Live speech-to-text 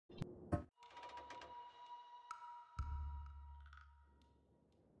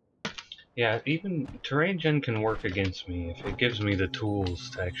Yeah, even terrain gen can work against me if it gives me the tools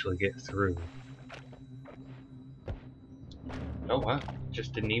to actually get through. Oh wow,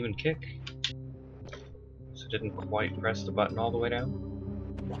 just didn't even kick. So didn't quite press the button all the way down.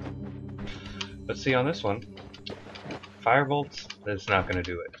 But see on this one, firebolts, that's not going to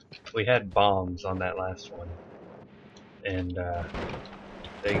do it. We had bombs on that last one. And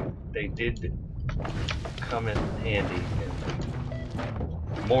they did come in handy in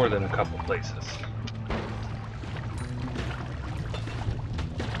more than a couple places.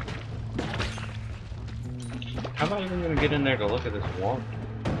 How am I even going to get in there to look at this wand?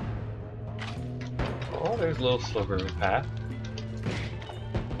 Oh, there's a little sliver of a path.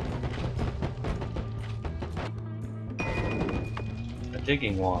 A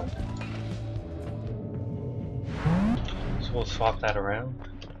digging wand. So we'll swap that around.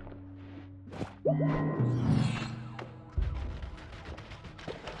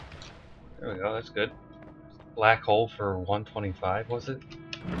 There we go, that's good. Black hole for 125, was it?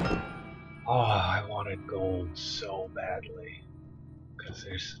 Oh, I wanted gold so badly. Because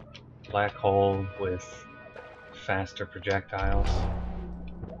there's black hole with faster projectiles.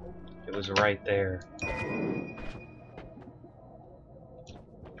 It was right there.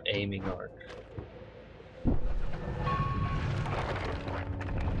 Aiming arc.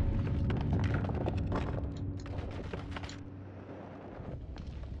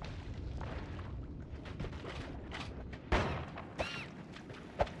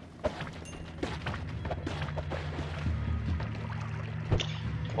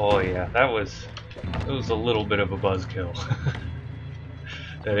 Oh yeah, it was a little bit of a buzzkill.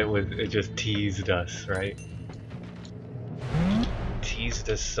 That it just teased us, right? Teased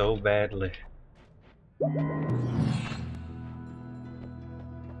us so badly.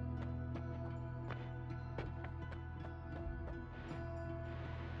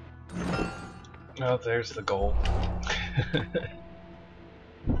 Oh, there's the goal.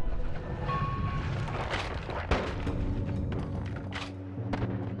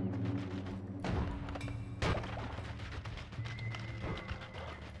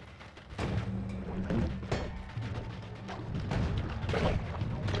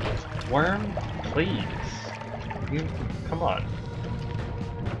 Worm, please. You, come on.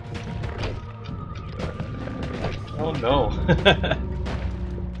 Oh no.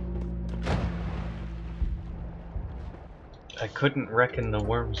 I couldn't reckon the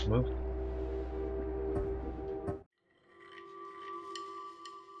worm's movement.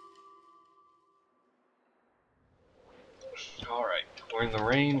 Alright, we're in the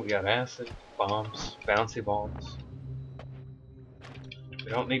rain, we got acid, bombs, bouncy balls. We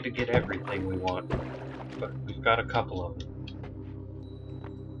don't need to get everything we want, but we've got a couple of them.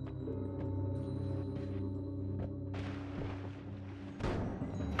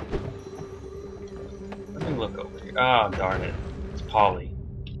 Let me look over here. Ah, oh, darn it. It's Polly.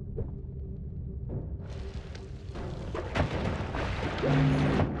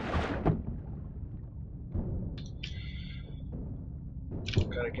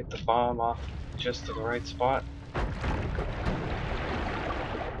 Gotta get the bomb off just to the right spot.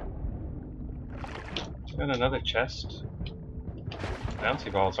 Got another chest.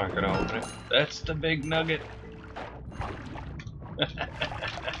 Bouncy balls aren't gonna open it. That's the big nugget.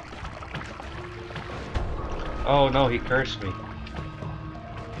 Oh no, he cursed me.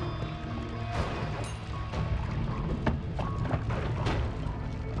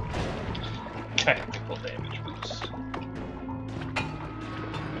 Tactical damage boost.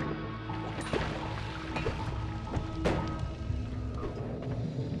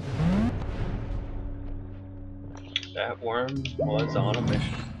 That worm was on a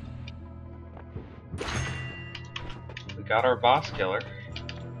mission. We got our boss killer.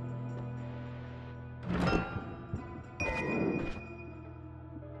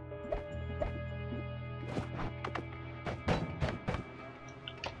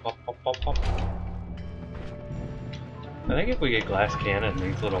 Pop, pop, pop, pop. I think if we get glass cannon,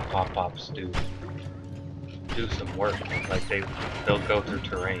 these little pop-pops do some work. Like they'll go through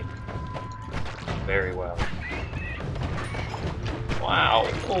terrain very well. Wow!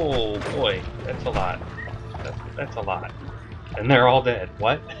 Oh boy, that's a lot. That's a lot. And they're all dead.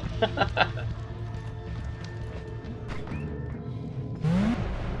 What?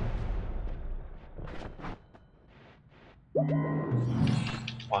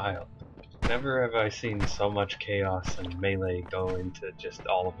 Wild. Never have I seen so much chaos and melee go into just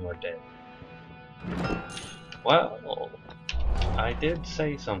all of them are dead. Well, I did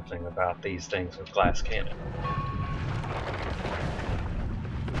say something about these things with glass cannon.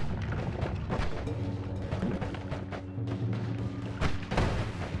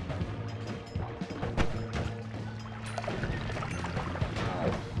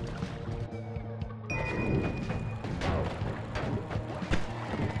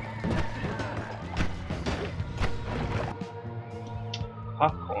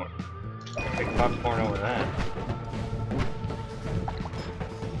 popcorn over that.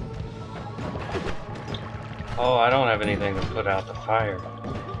 Oh, I don't have anything to put out the fire.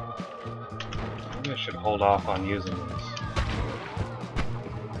 Maybe I should hold off on using this.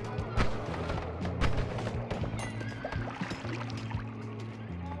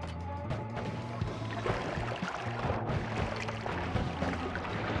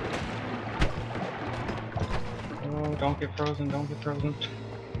 Oh, don't get frozen, don't get frozen.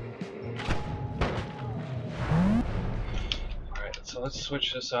 Alright, so let's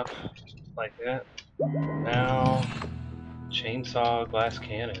switch this up like that. Now, chainsaw, glass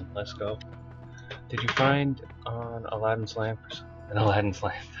cannon, let's go. Did you find on Aladdin's lamp an Aladdin's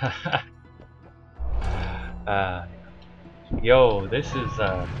lamp? Yo, this is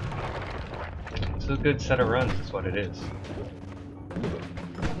a good set of runs, is what it is.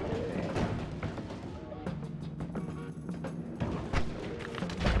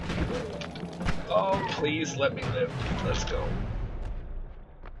 Oh, please let me live. Let's go.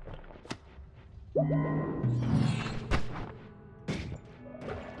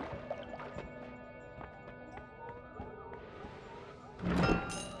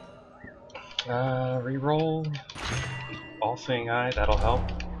 Reroll. All-seeing eye, that'll help.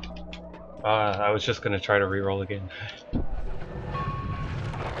 I was just gonna try to reroll again.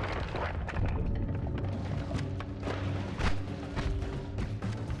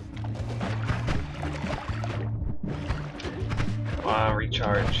 Come on,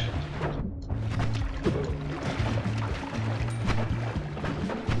 recharge.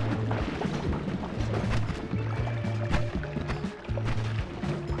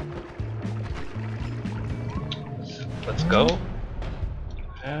 Let's go.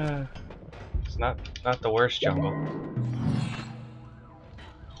 It's not the worst jungle.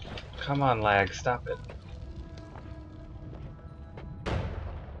 Come on, lag, stop it.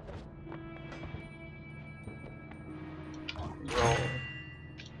 Reroll.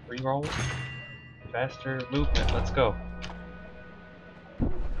 Reroll. Faster movement, let's go.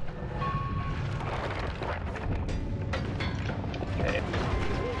 Okay.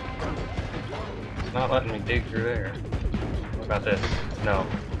 It's not letting me dig through there. What about this? No.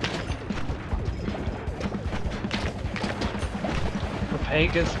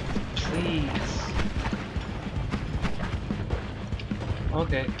 Pegasus, please.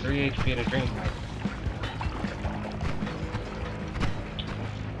 Okay, 3 HP and a dream.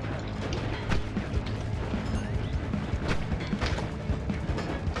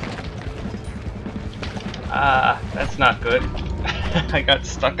 Ah, that's not good. I got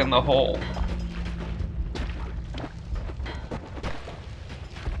stuck in the hole.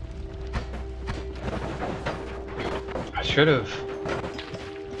 I should have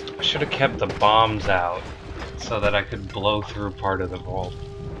kept the bombs out so that I could blow through part of the vault.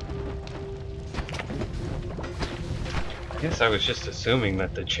 I guess I was just assuming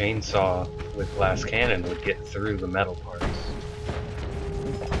that the chainsaw with glass cannon would get through the metal parts.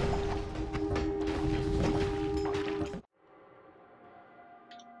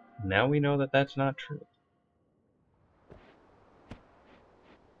 Now we know that that's not true.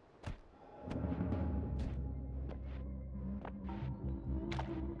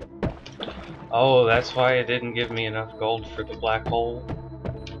 Oh, that's why it didn't give me enough gold for the black hole,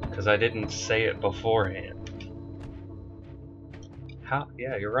 because I didn't say it beforehand. How?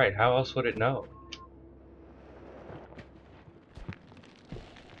 Yeah, you're right. How else would it know?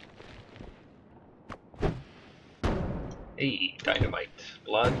 Hey, dynamite,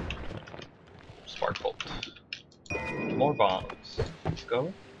 blood, spark bolt, more bombs. Let's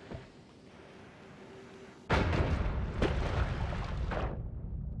go.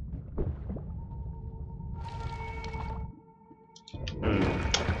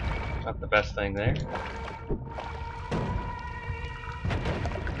 Not the best thing there.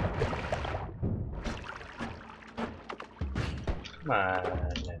 Come on.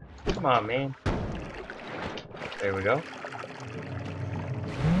 Come on, man. There we go.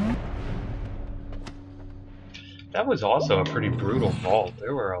 That was also a pretty brutal vault.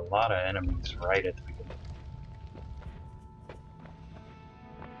 There were a lot of enemies right at the beginning.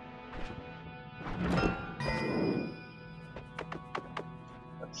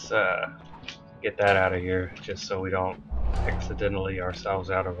 Let's get that out of here, just so we don't accidentally ourselves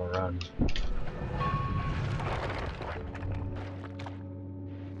out of a run.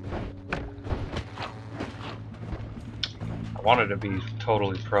 I wanted to be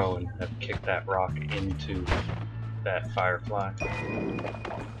totally pro and have kicked that rock into that firefly.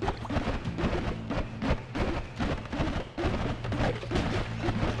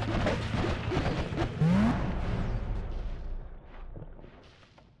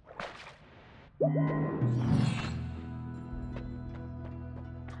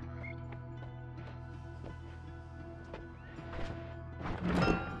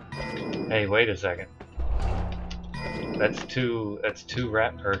 Hey, wait a second. That's two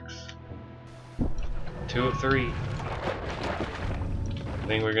rat perks. 2 of 3.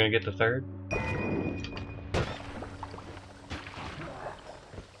 Think we're gonna get the third?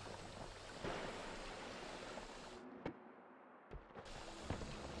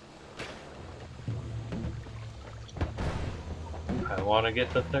 I wanna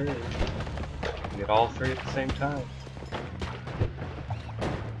get the third. Get all 3 at the same time.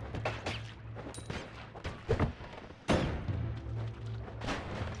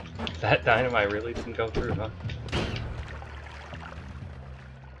 That dynamite really didn't go through, huh?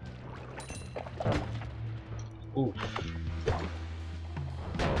 Oof.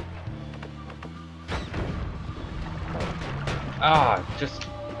 Ah, just...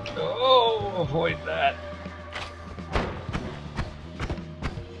 Oh, avoid that.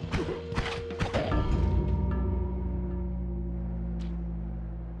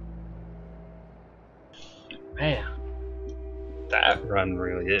 Man, that run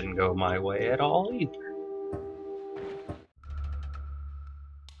really didn't go my way at all either.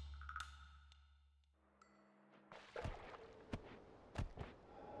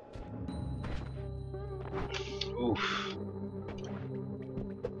 Oof.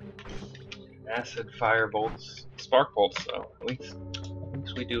 Acid, fire bolts, spark bolts though. At least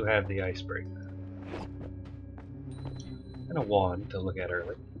we do have the icebreaker. And a wand to look at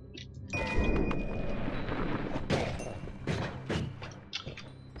early.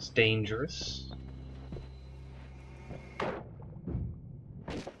 It's dangerous.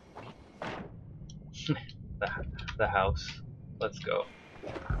 the house. Let's go.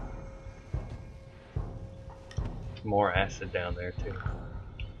 More acid down there too.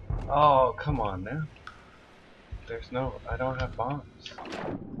 Oh, come on now. There's no... I don't have bombs.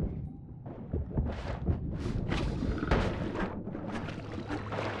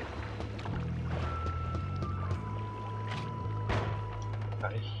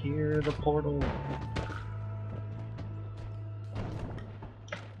 I hear the portal.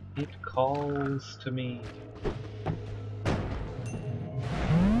 It calls to me.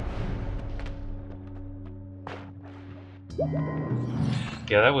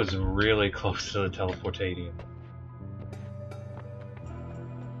 Yeah, that was really close to the teleportadium.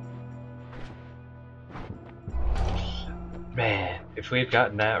 Man, if we had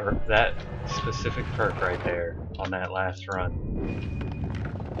gotten that specific perk right there on that last run,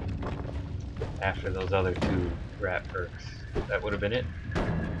 after those other 2 rat perks, that would have been it.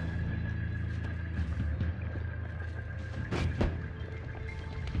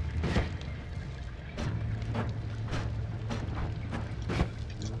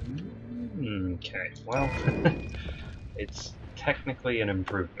 Okay, well, it's technically an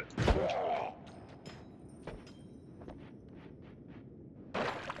improvement.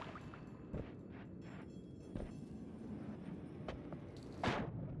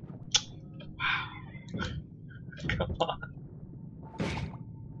 Come on.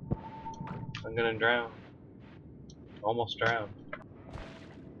 I'm gonna drown. Almost drowned.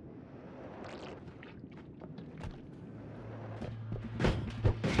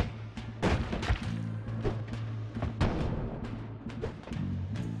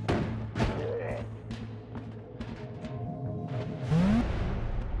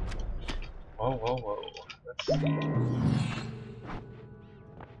 Whoa, whoa, whoa. Let's see.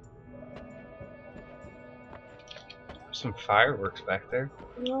 Some fireworks back there.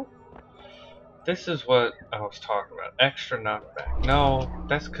 This is what I was talking about. Extra knockback. No,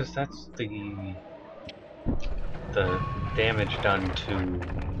 that's because that's the damage done to...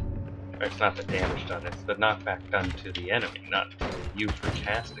 It's not the damage done, it's the knockback done to the enemy, not to you for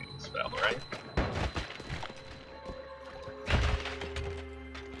casting the spell, right?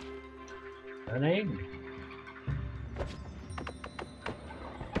 An egg.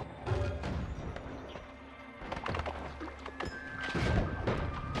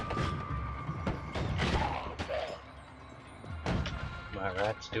 My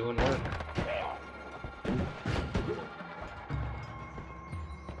rat's doing work.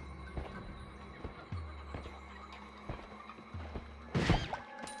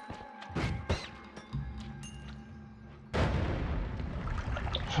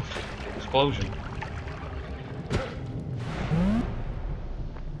 Explosion.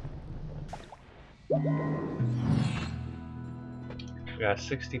 We got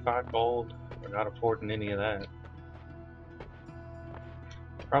 65 gold. We're not affording any of that.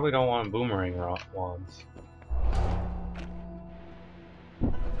 Probably don't want boomerang wands.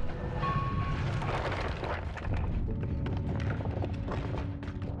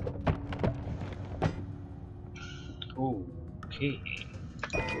 Ooh, key.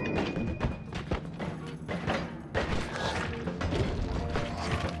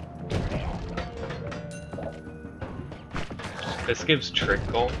 This gives trick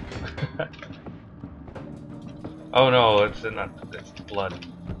gold. Oh no, it's not. It's blood.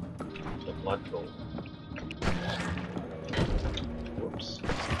 The blood gold. Whoops.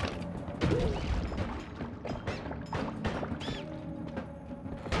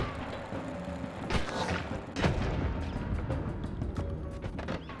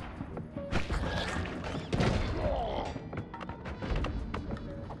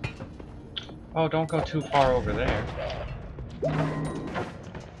 Oh, don't go too far over there.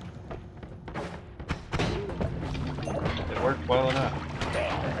 It worked well enough.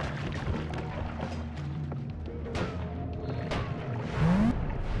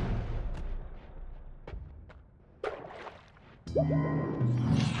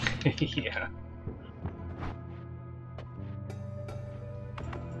 Yeah.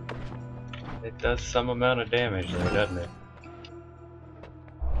 It does some amount of damage there, doesn't it?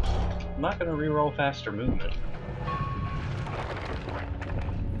 I'm not gonna reroll faster movement.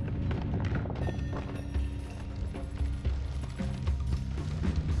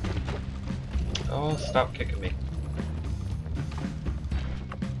 Oh, stop kicking me.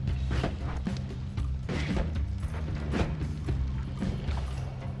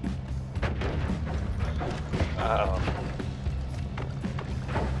 Uh-oh.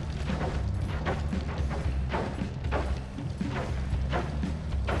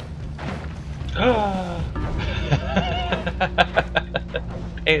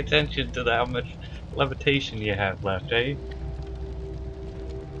 Pay attention to how much levitation you have left, eh?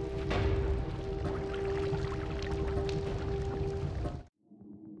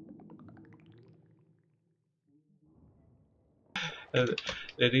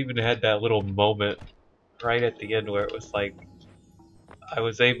 It even had that little moment right at the end where it was like I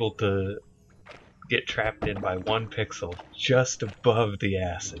was able to get trapped in by 1 pixel just above the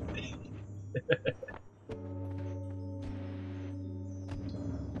acid.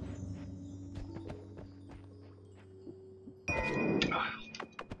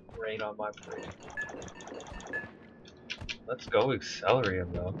 Rain on my parade. Let's go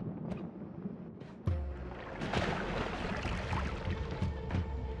Accelerium though.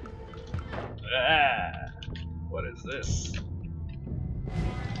 Ah, what is this?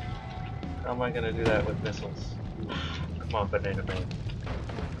 How am I gonna do that with missiles? Come on, Banana Man.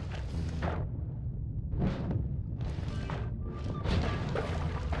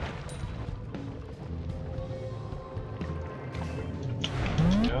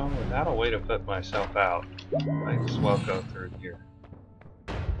 You know, without a way to put myself out, I might as well go through here.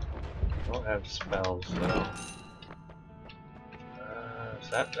 I don't have spells though.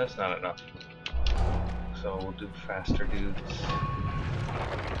 That's not enough. So we'll do faster dudes.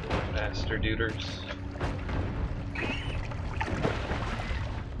 Faster duders.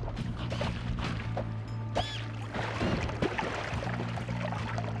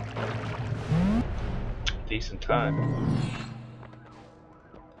 Decent time.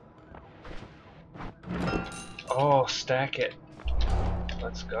 Oh, stack it.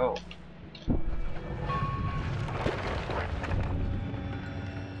 Let's go.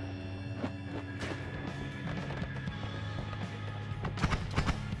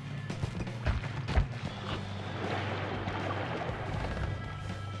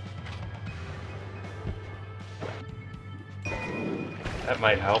 That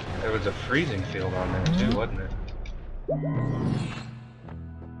might help. There was a freezing field on there too, wasn't it?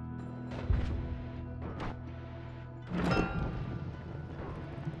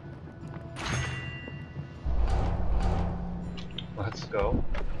 Let's go.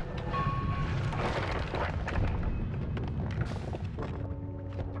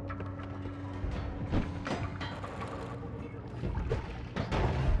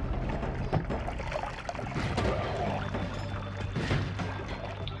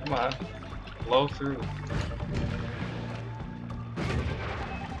 Come on, blow through.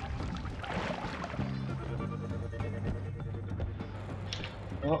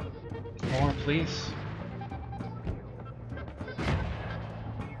 Oh, more please.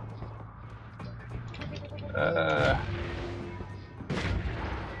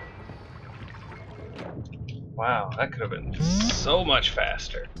 Wow, that could have been so much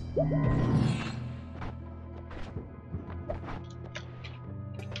faster.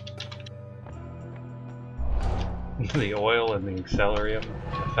 The oil and the Accelerium,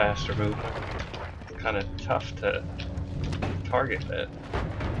 the faster movement. It's kind of tough to target that.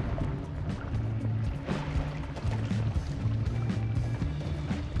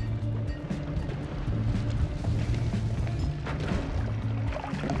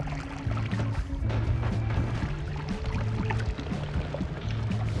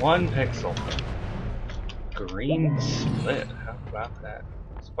 One pixel. Green split. How about that.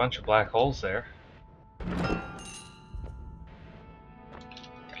 There's a bunch of black holes there.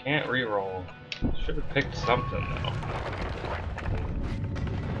 Can't reroll. Should have picked something though.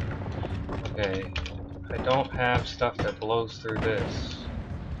 Okay, I don't have stuff that blows through this.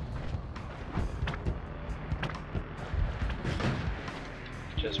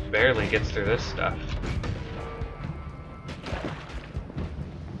 Just barely gets through this stuff.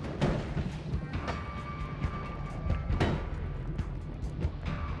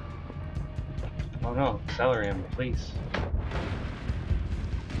 Oh no, Celerium, please.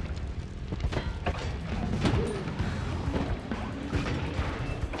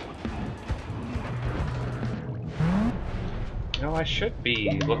 You know, I should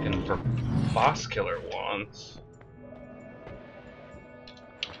be looking for boss killer wands.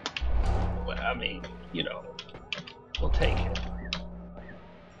 But I mean, you know, we'll take it.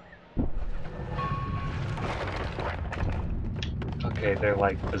 Okay, they're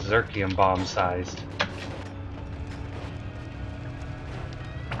like berserkium bomb sized.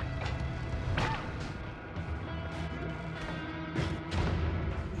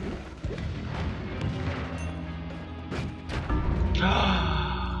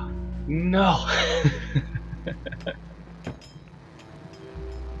 No!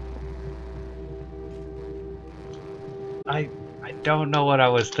 I don't know what I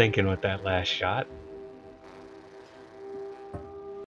was thinking with that last shot.